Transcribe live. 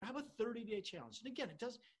30-day challenge. And again,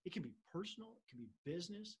 it can be personal, it can be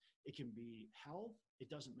business, it can be health. It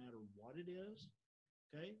doesn't matter what it is.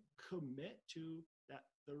 Okay. Commit to that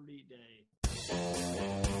 30-day.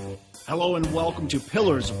 Hello and welcome to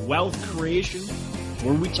Pillars of Wealth Creation,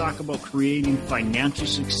 where we talk about creating financial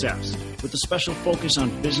success with a special focus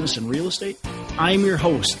on business and real estate. I'm your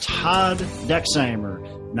host, Todd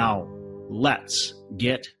Dexheimer. Now, let's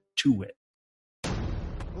get to it.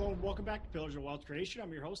 Hello and welcome back to Pillars of Wealth Creation.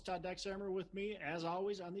 I'm your host, Todd Dexheimer. With me, as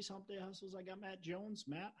always, on these Hump Day Hustles, I got Matt Jones.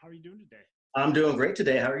 Matt, how are you doing today? I'm doing great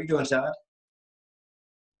today. How are you doing, Todd?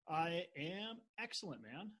 I am excellent,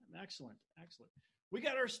 man. I'm excellent. We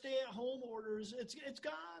got our stay-at-home orders. It's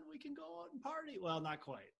gone. We can go out and party. Well, not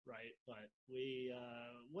quite, right? But we,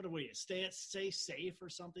 what do we stay safe or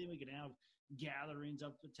something? We can have gatherings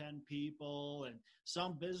up to 10 people, and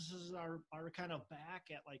some businesses are kind of back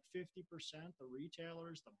at like 50%. The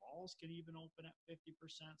retailers, the malls can even open at 50%.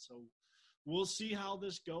 So we'll see how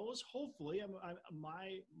this goes. Hopefully,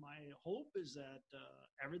 my hope is that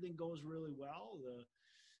everything goes really well.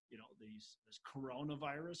 This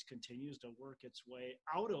coronavirus continues to work its way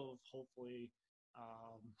out of hopefully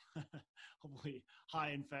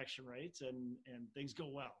high infection rates and things go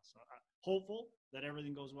well. So hopeful that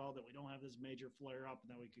everything goes well, that we don't have this major flare up,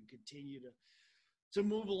 and that we can continue to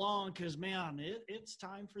move along, because man, it's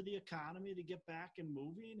time for the economy to get back and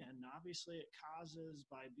moving. And obviously it causes,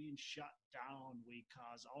 by being shut down, we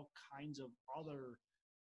cause all kinds of other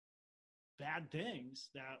bad things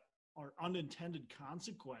that are unintended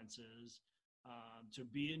consequences to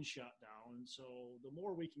being shut down. So the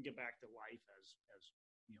more we can get back to life as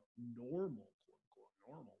normal, quote unquote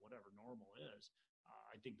normal, whatever normal is,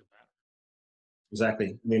 I think the better. Exactly.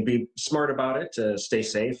 I mean, be smart about it, stay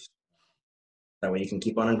safe. That way you can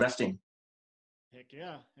keep on investing. Heck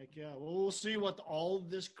yeah. Well, we'll see what all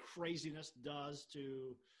this craziness does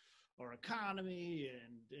to our economy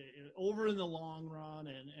and over in the long run,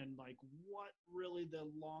 and like what really the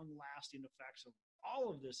long lasting effects of all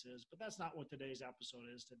of this is. But that's not what today's episode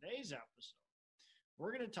is. Today's episode,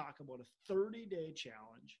 we're going to talk about a 30-day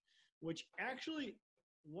challenge, which actually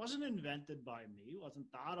wasn't invented by me, wasn't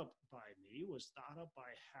thought up by me, was thought up by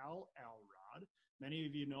Hal Elrod. Many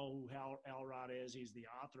of you know who Hal Elrod is. He's the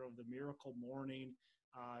author of The Miracle Morning.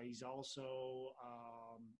 He's also,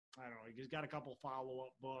 he's got a couple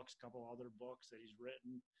follow-up books, a couple other books that he's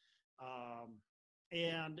written.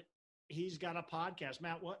 And he's got a podcast.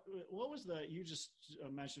 Matt, what was you just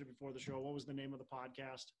mentioned it before the show. What was the name of the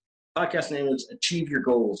podcast? Podcast name is Achieve Your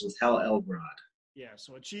Goals with Hal Elrod. Yeah,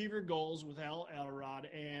 so Achieve Your Goals with Hal Elrod.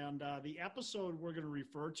 And the episode we're going to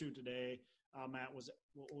refer to today, Matt,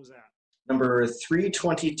 what was that? Number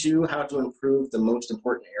 322, How to Improve the Most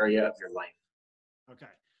Important Area of Your Life. Okay.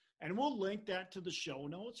 And we'll link that to the show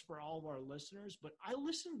notes for all of our listeners. But I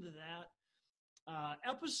listened to that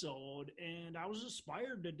episode, and I was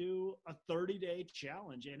inspired to do a 30-day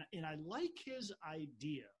challenge. And I like his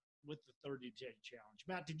idea with the 30-day challenge.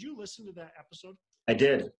 Matt, did you listen to that episode? I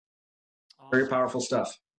did. Awesome. Very powerful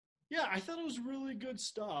stuff. Yeah, I thought it was really good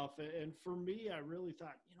stuff. And for me, I really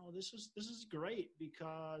thought, this is great,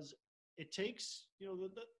 because it takes,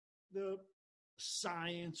 the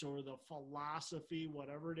science or the philosophy,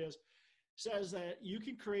 whatever it is, says that you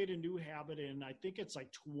can create a new habit in, I think it's like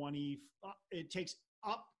it takes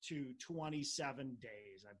up to 27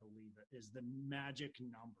 days, I believe it is the magic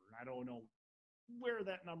number. I don't know where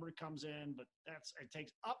that number comes in, but it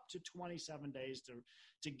takes up to 27 days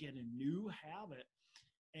to get a new habit.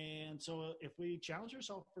 And so if we challenge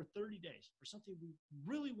ourselves for 30 days for something we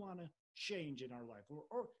really want to change in our life,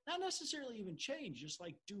 or not necessarily even change, just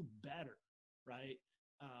like do better, right?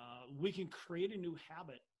 We can create a new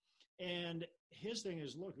habit. And his thing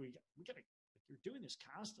is, look, we got to, you're doing this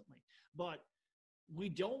constantly, but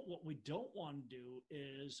what we don't want to do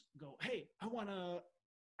is go, hey, I want to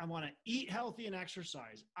eat healthy and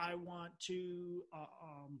exercise. I want to,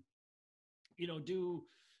 do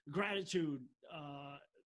gratitude,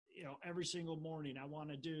 every single morning. I want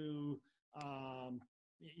to do, I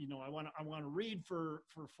want to read for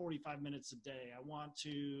 45 minutes a day. I want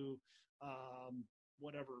to,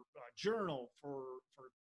 journal for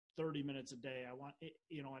 30 minutes a day. I want,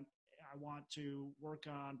 I want to work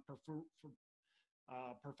on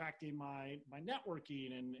perfecting my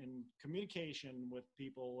networking and communication with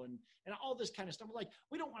people and all this kind of stuff. Like,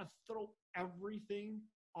 we don't want to throw everything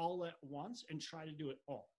all at once and try to do it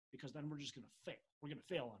all, because then we're just going to fail. We're going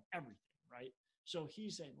to fail on everything, right? So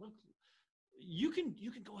he's saying, look, you can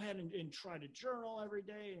go ahead and try to journal every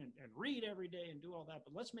day and read every day and do all that,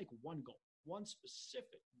 but let's make one goal, one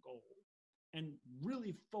specific goal, and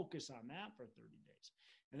really focus on that for 30 days.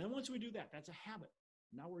 And then once we do that, that's a habit.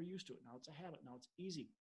 Now we're used to it. Now it's a habit. Now it's easy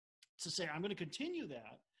to say, I'm going to continue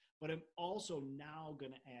that, but I'm also now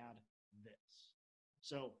going to add this.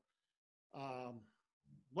 So,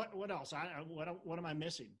 what else? What am I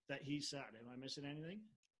missing that he said? Am I missing anything?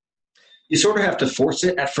 You sort of have to force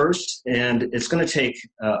it at first, and it's going to take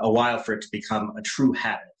a while for it to become a true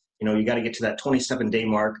habit. You got to get to that 27-day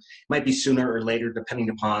mark. It might be sooner or later, depending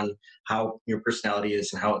upon how your personality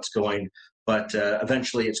is and how it's going. But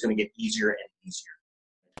eventually, it's going to get easier and easier.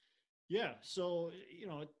 Yeah. So,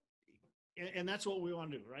 and that's what we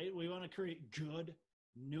want to do, right? We want to create good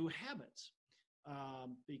new habits,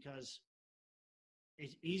 because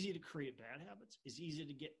it's easy to create bad habits. It's easy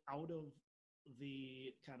to get out of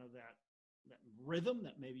the kind of that rhythm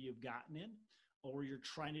that maybe you've gotten in, or you're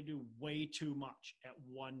trying to do way too much at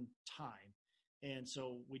one time. And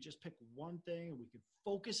so we just pick one thing and we can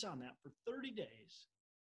focus on that for 30 days.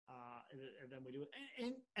 And then we do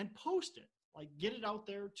it and post it, like get it out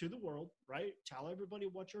there to the world, right? Tell everybody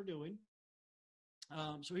what you're doing.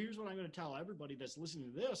 So here's what I'm going to tell everybody that's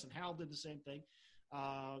listening to this, and Hal did the same thing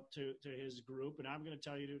to his group. And I'm going to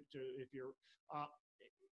tell you to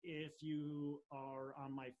if you are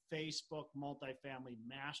on my Facebook multifamily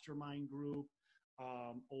mastermind group,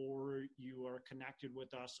 or you are connected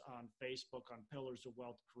with us on Facebook on Pillars of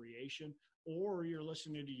Wealth Creation, or you're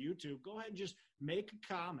listening to YouTube, go ahead and just make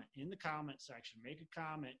a comment in the comment section. Make a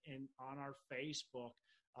comment on our Facebook,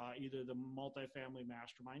 either the multifamily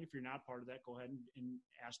mastermind. If you're not part of that, go ahead and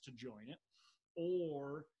ask to join it,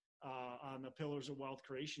 or on the Pillars of Wealth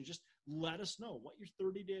Creation. Just let us know what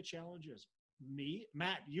your 30-day challenge is. Me,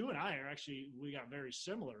 Matt, you and I we got very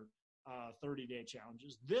similar 30-day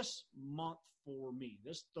challenges this month for me,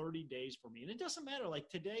 this 30 days for me. And it doesn't matter, like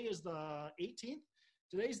today is the 18th.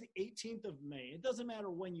 Today's the 18th of May. It doesn't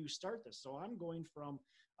matter when you start this. So I'm going from,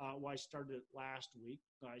 I started it last week.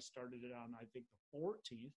 I started it on, I think, the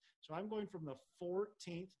 14th. So I'm going from the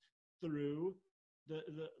 14th through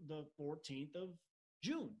the 14th of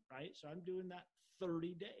June, right? So I'm doing that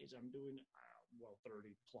 30 days. I'm doing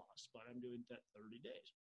 30 plus, but I'm doing that 30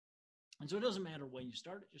 days. And so it doesn't matter when you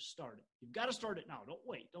start it, just start it. You've got to start it now. Don't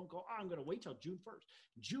wait. Don't go, I'm going to wait till June 1st.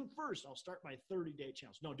 June 1st, I'll start my 30-day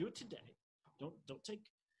challenge. No, do it today. Don't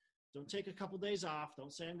take a couple days off.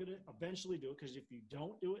 Don't say I'm going to eventually do it, because if you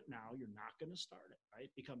don't do it now, you're not going to start it, right?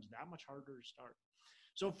 It becomes that much harder to start.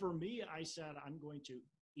 So for me, I said I'm going to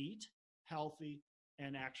eat healthy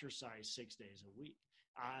and exercise 6 days a week.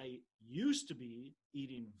 I used to be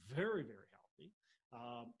eating very, very healthy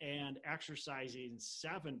and exercising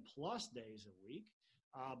 7+ days a week,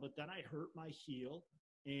 but then I hurt my heel,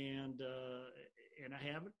 and I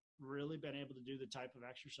haven't really been able to do the type of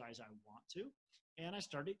exercise I want to, and I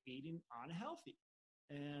started eating unhealthy.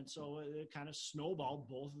 And so it kind of snowballed.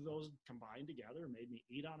 Both of those combined together made me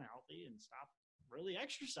eat unhealthy and stop really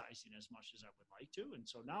exercising as much as I would like to. And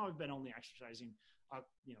so now I've been only exercising,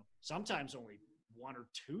 sometimes only 1 or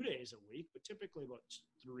 2 days a week, but typically about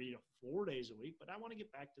 3 to 4 days a week. But I want to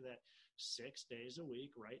get back to that 6 days a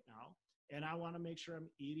week right now. And I want to make sure I'm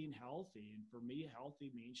eating healthy. And for me,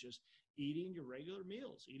 healthy means just eating your regular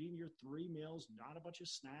meals, eating your 3 meals, not a bunch of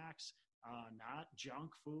snacks, not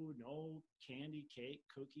junk food, no candy, cake,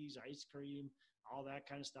 cookies, ice cream, all that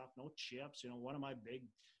kind of stuff, no chips. One of my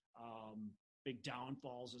big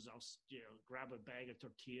downfalls is I'll grab a bag of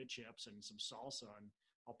tortilla chips and some salsa, and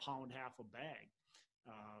I'll pound half a bag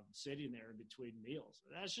sitting there in between meals.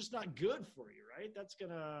 That's just not good for you, right? That's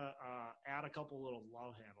going to add a couple little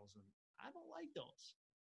love handles, and I don't like those.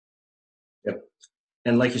 Yep.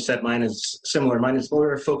 And like you said, mine is similar. Mine is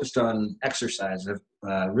more focused on exercise.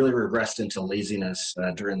 I've really regressed into laziness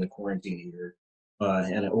during the quarantine year.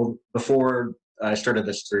 Before I started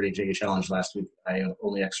this 30-day challenge last week, I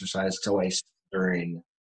only exercised twice during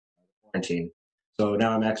quarantine. So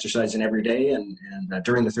now I'm exercising every day, and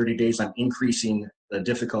during the 30 days, I'm increasing the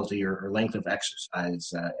difficulty or length of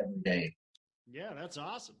exercise every day. Yeah, that's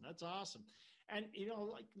awesome. That's awesome. And,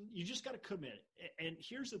 you just got to commit. And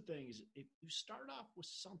here's the thing is, if you start off with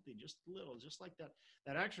something just little, just like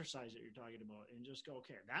that exercise that you're talking about, and just go,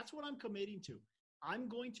 okay, that's what I'm committing to. I'm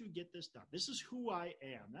going to get this done. This is who I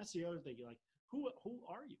am. That's the other thing. You're like, who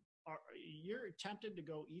are you? You're tempted to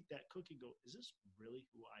go eat that cookie. Go, is this really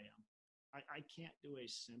who I am? I can't do a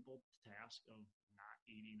simple task of not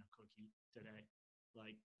eating a cookie today.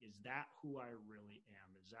 Like, is that who I really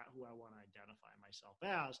am? Is that who I want to identify myself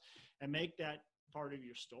as? And make that part of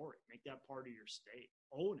your story. Make that part of your state.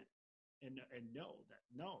 Own it. And know that,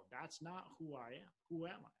 no, that's not who I am. Who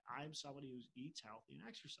am I? I'm somebody who eats healthy and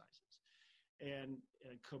exercises. and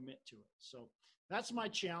commit to it. So that's my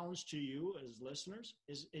challenge to you as listeners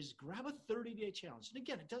is grab a 30-day challenge. And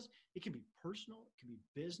again, it can be personal, it can be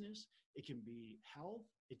business, it can be health.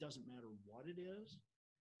 It doesn't matter what it is.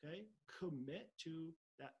 Okay. Commit to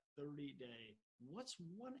that 30-day. What's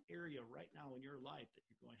one area right now in your life that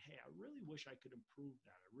you're going, hey, I really wish I could improve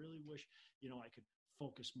that. I really wish, I could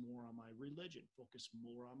focus more on my religion, focus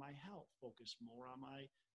more on my health, focus more on my,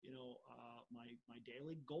 my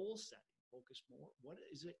daily goal setting, focus more. What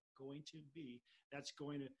is it going to be that's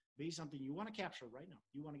going to be something you want to capture right now?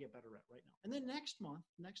 You want to get better at right now. And then next month,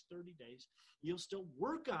 next 30 days, you'll still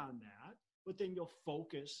work on that, but then you'll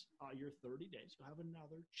focus your 30 days. You'll have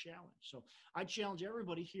another challenge. So I challenge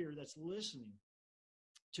everybody here that's listening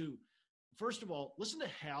to, first of all, listen to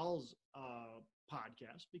Hal's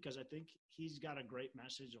podcast, because I think he's got a great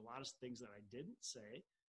message, a lot of things that I didn't say.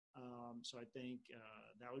 So I think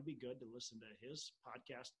that would be good to listen to his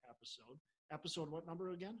podcast episode. Episode what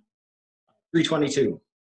number again? 322.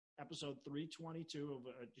 Episode 322 of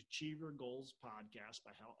Achieve Your Goals podcast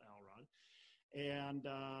by Hal Elrod. And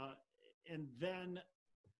then,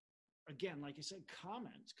 again, like I said,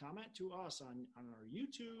 comment to us on our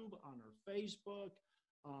YouTube, on our Facebook,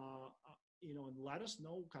 and let us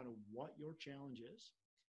know kind of what your challenge is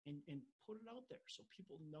and put it out there so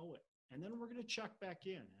people know it. And then we're going to check back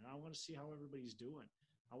in, and I want to see how everybody's doing.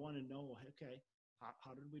 I want to know, okay,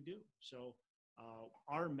 how did we do? So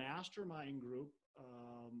our mastermind group,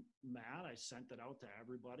 Matt, I sent it out to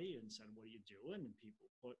everybody and said, what are you doing? And people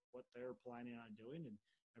put what they're planning on doing, and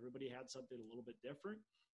everybody had something a little bit different.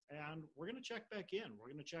 And we're going to check back in.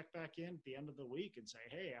 We're going to check back in at the end of the week and say,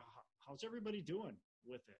 hey, how's everybody doing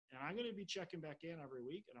with it? And I'm going to be checking back in every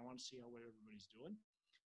week, and I want to see how everybody's doing.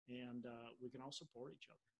 And we can all support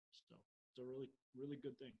each other. So it's a really, really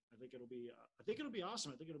good thing. I think it'll be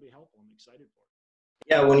awesome. I think it'll be helpful. I'm excited for it.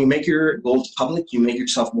 Yeah, when you make your goals public, you make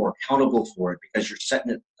yourself more accountable for it, because you're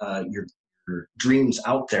setting your dreams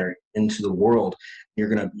out there into the world. You're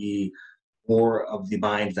going to be more of the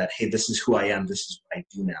mind that, hey, this is who I am. This is what I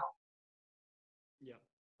do now. Yeah,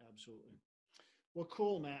 absolutely. Well,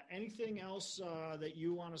 cool, Matt. Anything else that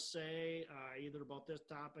you want to say, either about this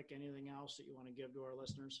topic, anything else that you want to give to our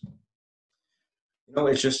listeners?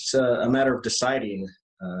 It's just a matter of deciding.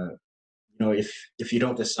 If you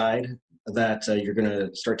don't decide that you're going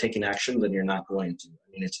to start taking action, then you're not going to.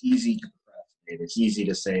 I mean, it's easy to procrastinate. It's easy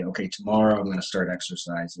to say, okay, tomorrow I'm going to start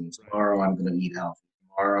exercising. Tomorrow I'm going to eat healthy.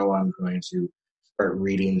 Tomorrow I'm going to start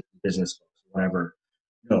reading business books, whatever.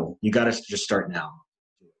 No, you got to just start now.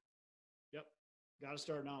 Yep. Got to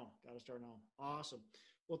start now. Awesome.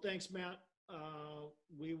 Well, thanks, Matt.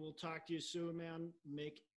 We will talk to you soon, man.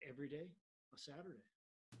 Make every day a Saturday.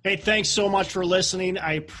 Hey, thanks so much for listening.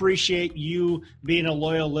 I appreciate you being a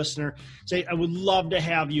loyal listener. I would love to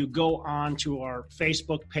have you go on to our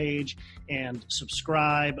Facebook page and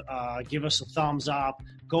subscribe. Give us a thumbs up.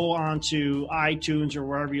 Go on to iTunes or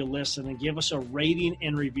wherever you listen and give us a rating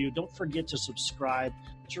and review. Don't forget to subscribe.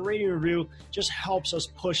 Your rating and review just helps us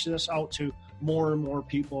push this out to more and more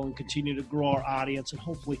people and continue to grow our audience and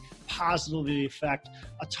hopefully positively affect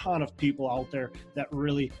a ton of people out there that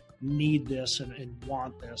really need this and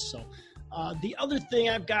want this. So the other thing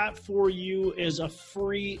I've got for you is a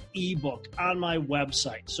free ebook on my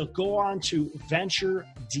website. So go on to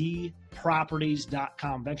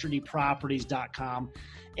VentureDProperties.com,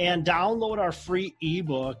 and download our free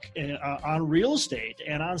ebook on real estate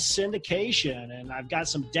and on syndication. And I've got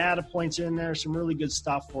some data points in there, some really good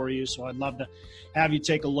stuff for you. So I'd love to have you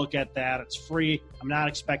take a look at that. It's free. I'm not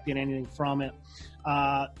expecting anything from it.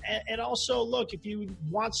 And also, look, if you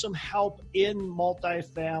want some help in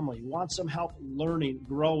multifamily, want some help learning,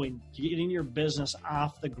 growing, getting your business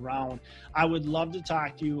off the ground, I would love to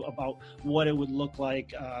talk to you about what it would look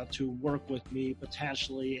like to work with me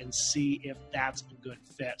potentially and see if that's a good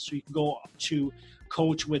fit. So you can go to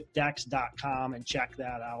coachwithdex.com and check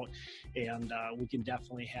that out, and we can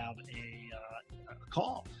definitely have a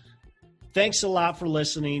call. Thanks a lot for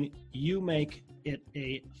listening. You make it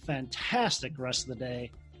a fantastic rest of the day.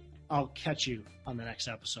 I'll catch you on the next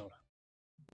episode.